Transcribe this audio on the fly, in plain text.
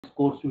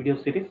course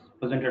video series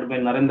presented by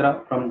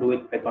Narendra from Do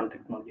It Python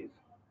Technologies.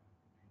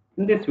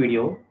 In this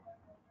video,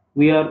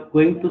 we are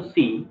going to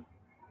see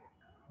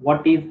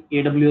what is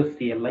AWS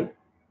CLI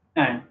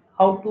and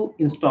how to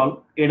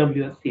install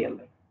AWS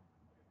CLI.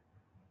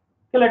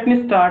 So let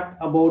me start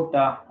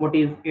about what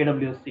is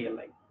AWS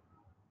CLI.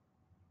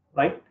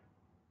 Right?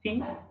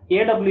 See,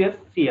 AWS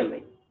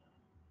CLI.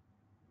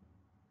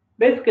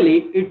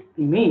 Basically, it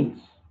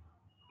means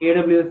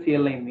AWS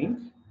CLI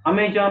means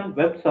Amazon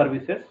Web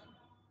Services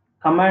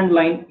Command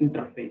Line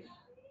Interface.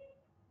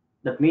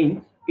 That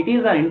means it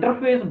is an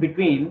interface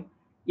between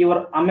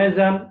your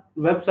Amazon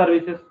Web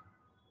Services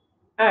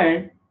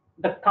and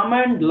the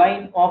command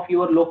line of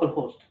your local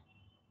host.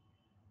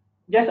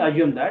 Just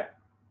assume that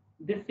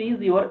this is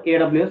your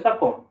AWS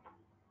account,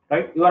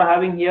 right? You are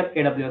having here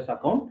AWS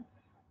account,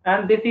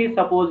 and this is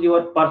suppose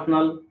your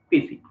personal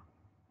PC,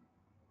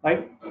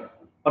 right?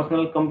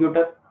 Personal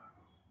computer.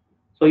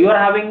 So you are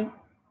having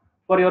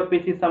for your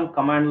PC some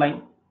command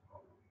line,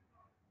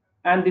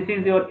 and this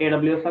is your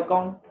AWS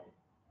account.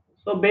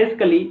 So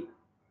basically,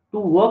 to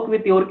work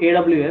with your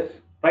AWS,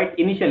 right,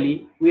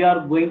 initially we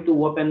are going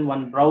to open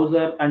one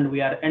browser and we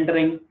are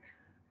entering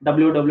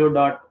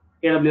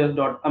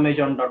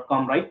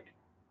www.aws.amazon.com, right?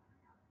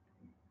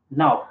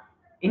 Now,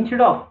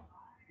 instead of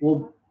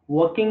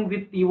working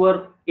with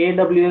your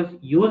AWS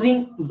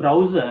using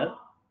browser,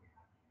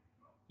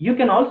 you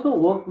can also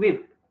work with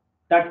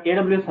that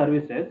AWS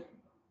services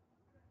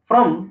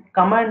from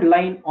command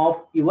line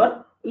of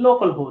your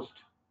local host.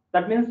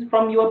 That means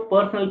from your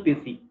personal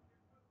PC,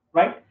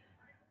 right?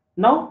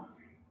 Now,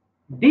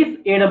 this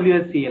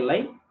AWS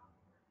CLI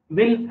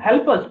will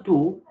help us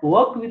to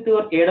work with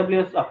your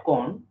AWS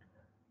account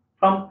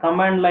from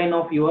command line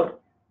of your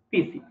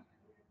PC.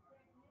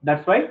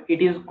 That's why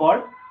it is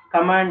called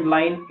command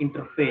line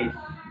interface.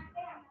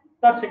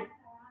 That's it,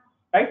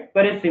 right?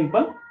 Very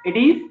simple. It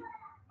is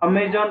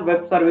Amazon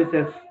Web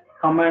Services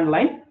command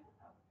line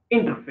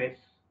interface.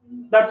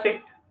 That's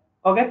it.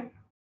 Okay.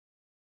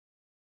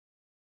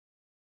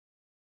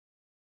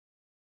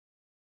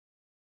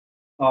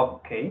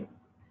 Okay.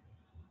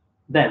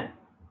 Then,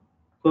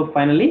 so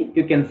finally,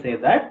 you can say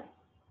that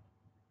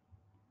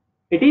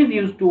it is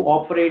used to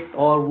operate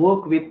or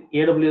work with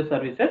AWS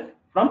services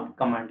from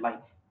command line.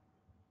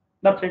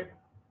 That's it.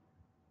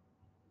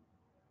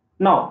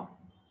 Now,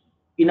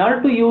 in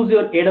order to use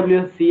your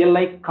AWS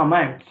CLI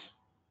commands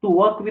to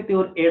work with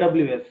your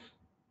AWS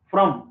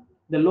from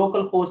the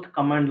local host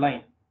command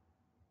line,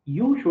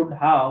 you should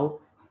have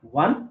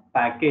one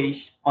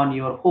package on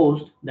your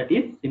host, that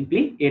is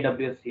simply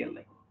AWS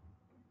CLI.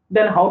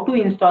 Then how to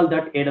install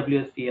that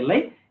AWS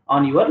CLI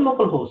on your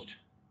local host,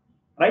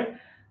 right?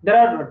 There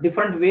are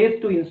different ways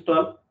to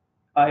install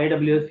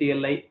AWS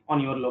CLI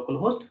on your local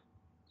host.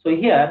 So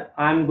here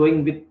I am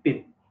going with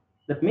pip.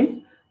 That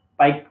means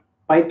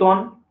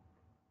Python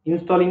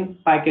installing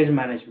package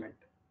management,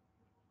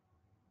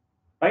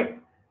 right?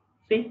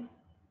 See,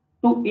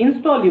 to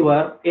install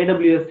your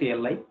AWS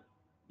CLI,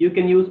 you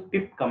can use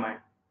pip command,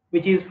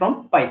 which is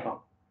from Python.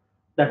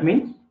 That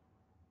means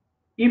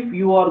if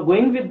you are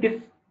going with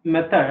this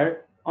method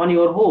on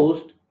your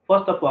host,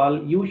 first of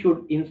all, you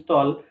should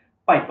install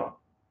Python.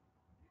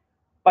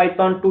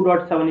 Python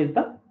 2.7 is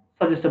the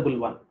suggestible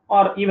one,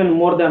 or even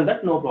more than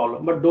that, no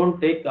problem. But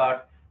don't take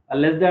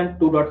less than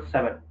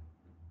 2.7.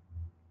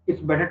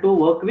 It's better to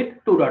work with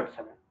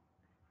 2.7.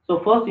 So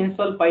first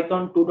install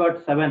Python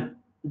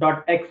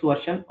 2.7.x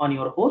version on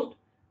your host,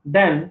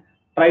 then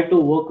try to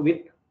work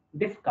with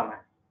this command.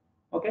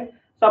 Okay.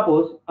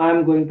 Suppose I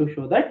am going to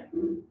show that.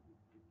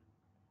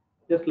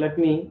 Just let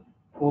me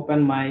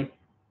open my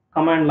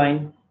command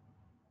line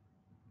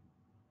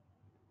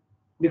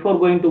before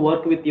going to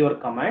work with your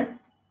command.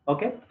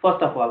 Okay.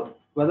 First of all,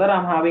 whether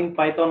I'm having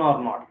Python or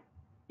not.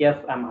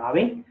 Yes, I'm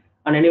having,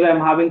 and anyway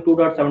I'm having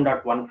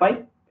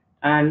 2.7.15,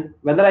 and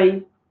whether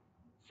I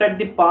set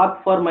the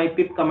path for my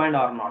pip command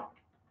or not.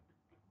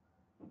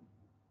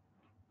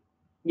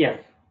 Yes,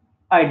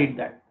 I did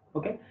that.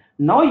 Okay.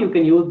 Now you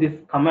can use this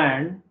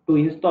command to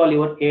install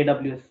your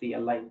AWS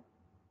CLI.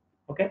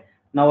 Okay.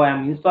 Now I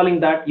am installing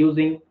that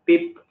using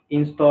pip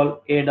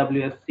install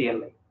AWS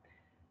CLI.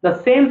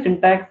 The same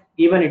syntax,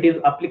 even it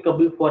is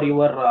applicable for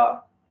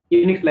your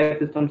Unix-like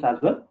systems as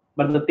well.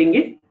 But the thing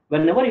is,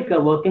 whenever if you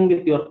are working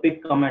with your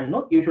pip command,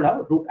 no, you should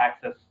have root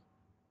access.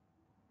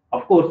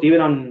 Of course,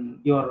 even on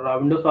your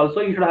Windows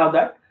also you should have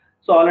that.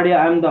 So already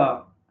I am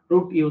the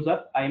root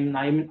user. I am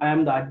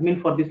the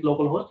admin for this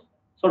local host.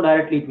 So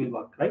directly it will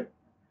work, right?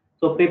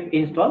 So pip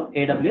install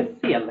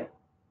AWS CLI.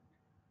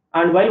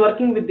 And while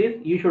working with this,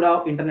 you should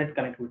have internet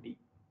connectivity.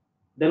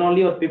 Then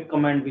only your pip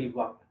command will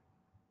work.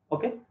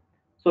 Okay.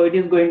 So it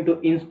is going to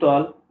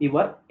install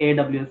your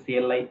AWS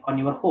CLI on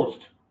your host.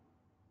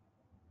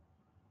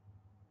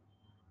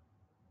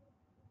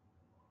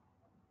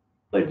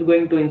 So it's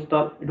going to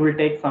install. It will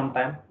take some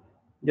time.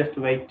 Just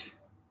wait.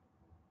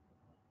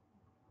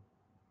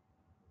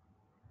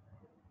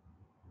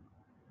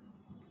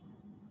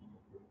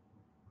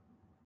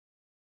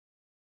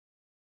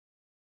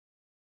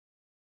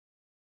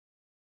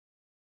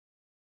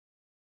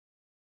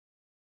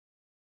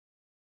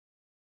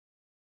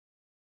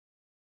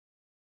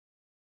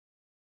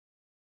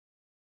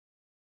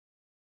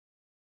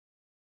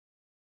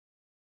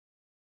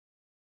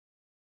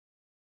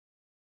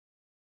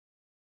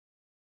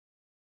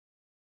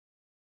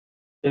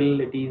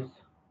 Till it is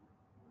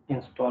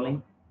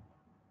installing.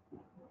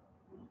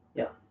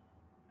 Yeah,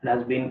 it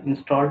has been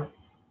installed.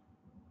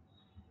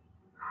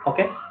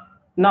 Okay,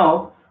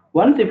 now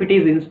once if it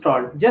is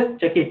installed, just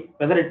check it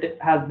whether it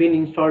has been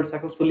installed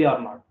successfully or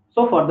not.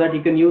 So for that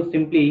you can use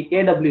simply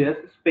aws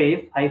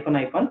space hyphen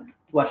hyphen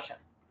version.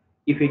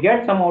 If you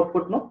get some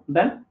output, no,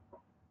 then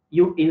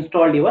you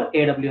installed your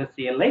aws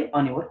cli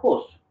on your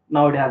host.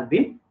 Now it has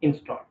been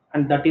installed,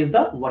 and that is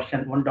the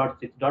version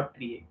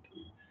 1.6.38.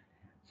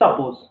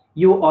 Suppose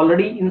you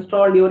already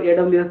installed your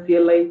aws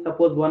cli,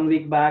 suppose 1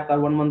 week back or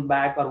 1 month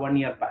back or 1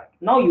 year back.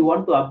 Now you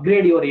want to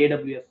upgrade your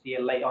aws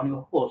cli on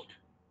your host.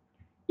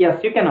 Yes,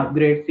 you can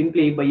upgrade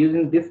simply by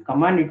using this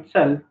command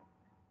itself.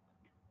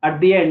 At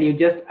the end, you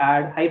just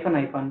add hyphen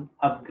hyphen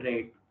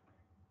upgrade.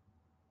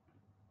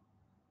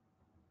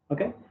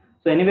 Okay.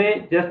 So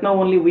anyway, just now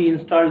only we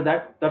installed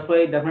that. That's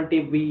why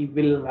definitely we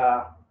will.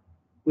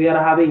 We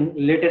are having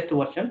latest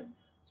version.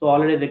 So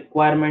already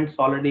requirements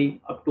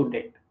already up to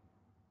date.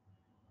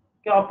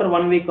 Okay. After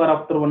 1 week or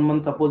after 1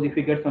 month, suppose if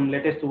you get some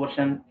latest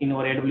version in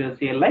your AWS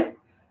CLI,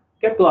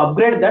 okay, to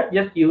upgrade that,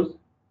 just use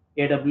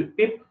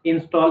pip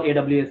install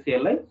AWS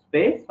CLI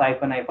space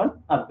hyphen hyphen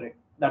upgrade.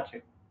 That's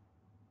it.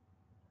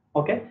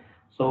 Okay,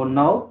 so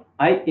now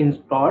I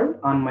installed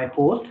on my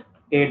host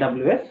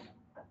aws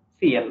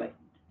cli.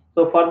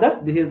 So for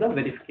that, this is the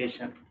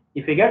verification.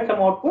 If you get some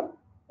output,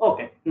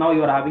 okay, now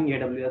you are having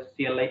aws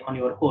cli on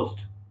your host.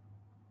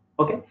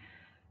 Okay,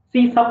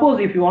 see, suppose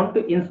if you want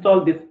to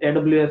install this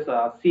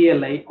aws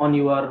cli on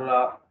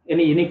your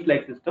any unix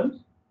like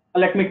systems,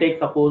 let me take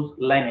suppose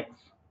linux.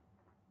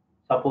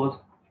 Suppose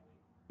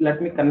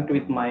let me connect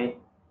with my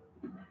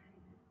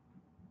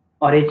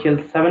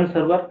rhl 7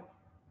 server.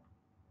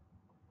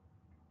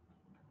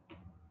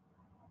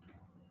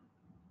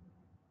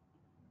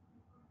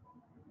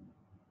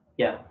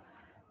 Yeah,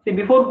 see,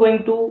 before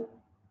going to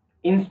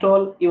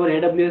install your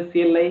AWS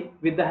CLI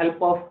with the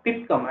help of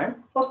pip command,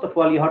 first of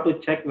all you have to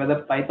check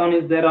whether Python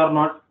is there or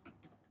not.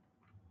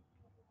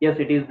 Yes,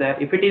 it is there.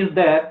 If it is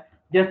there,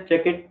 just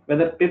check it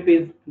whether pip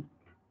is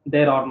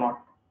there or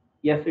not.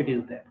 Yes, it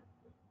is there.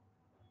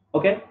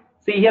 Okay,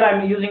 see, here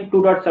I am using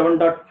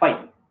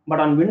 2.7.5, but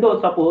on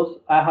Windows suppose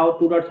I have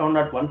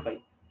 2.7.15.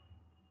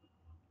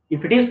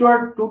 If it is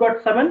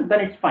 2.7, then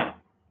it's fine.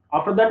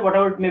 After that,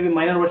 whatever it may be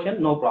minor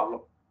version, no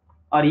problem.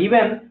 Or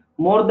even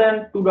more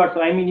than 2.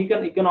 I mean, you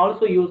can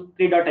also use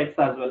 3.x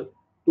as well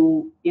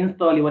to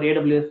install your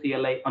AWS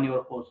CLI on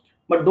your host,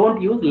 but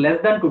don't use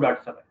less than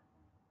 2.7.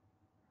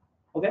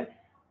 Okay.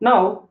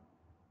 Now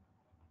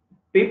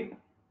pip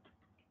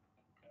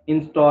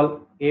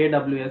install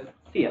AWS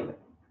CLI.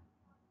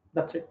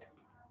 That's it.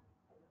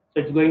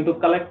 So it's going to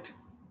collect,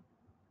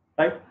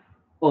 right?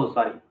 Oh,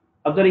 sorry.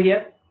 Observe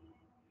here,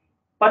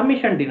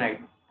 permission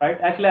denied, right?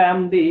 Actually, I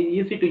am the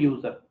EC2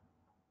 user.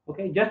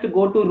 Okay, just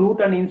go to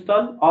root and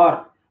install,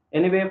 or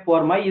anyway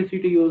for my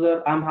EC2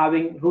 user I'm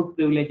having root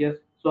privileges,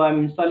 so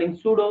I'm installing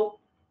sudo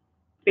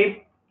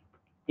pip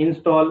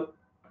install.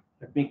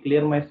 Let me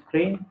clear my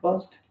screen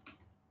first.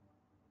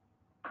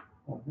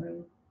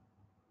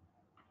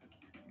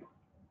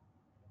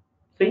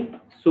 See,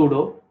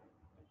 sudo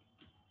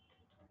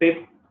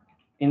pip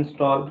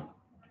install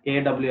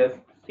aws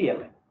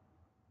cli.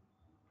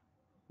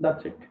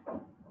 That's it,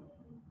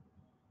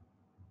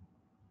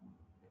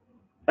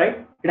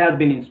 right? It has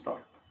been installed.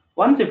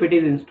 Once if it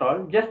is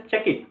installed, just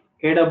check it,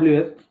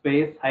 aws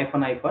space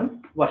hyphen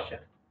hyphen version.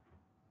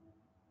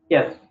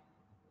 Yes,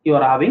 you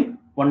are having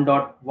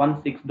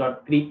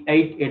 1.16.38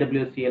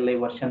 AWS CLI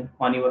version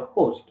on your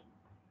host.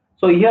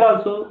 So here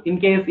also,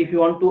 in case if you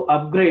want to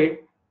upgrade,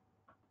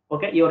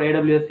 okay, your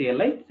AWS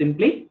CLI,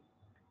 simply,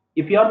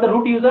 if you are the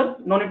root user,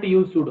 no need to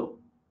use sudo.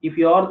 If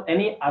you are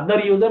any other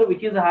user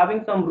which is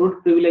having some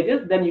root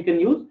privileges, then you can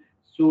use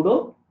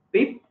sudo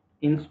pip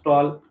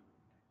install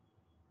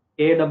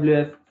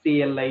AWS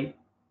CLI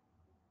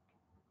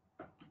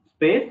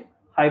space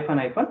hyphen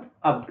hyphen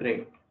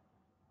upgrade.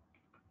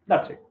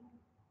 That's it.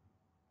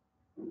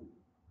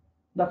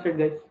 That's it,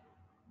 guys.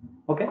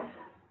 Okay.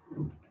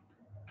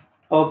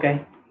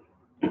 Okay.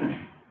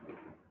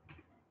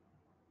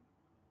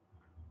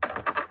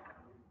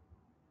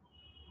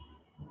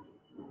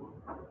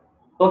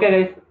 Okay,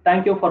 guys.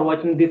 Thank you for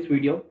watching this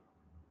video.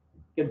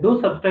 Okay, do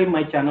subscribe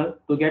my channel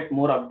to get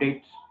more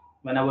updates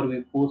whenever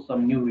we post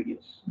some new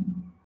videos.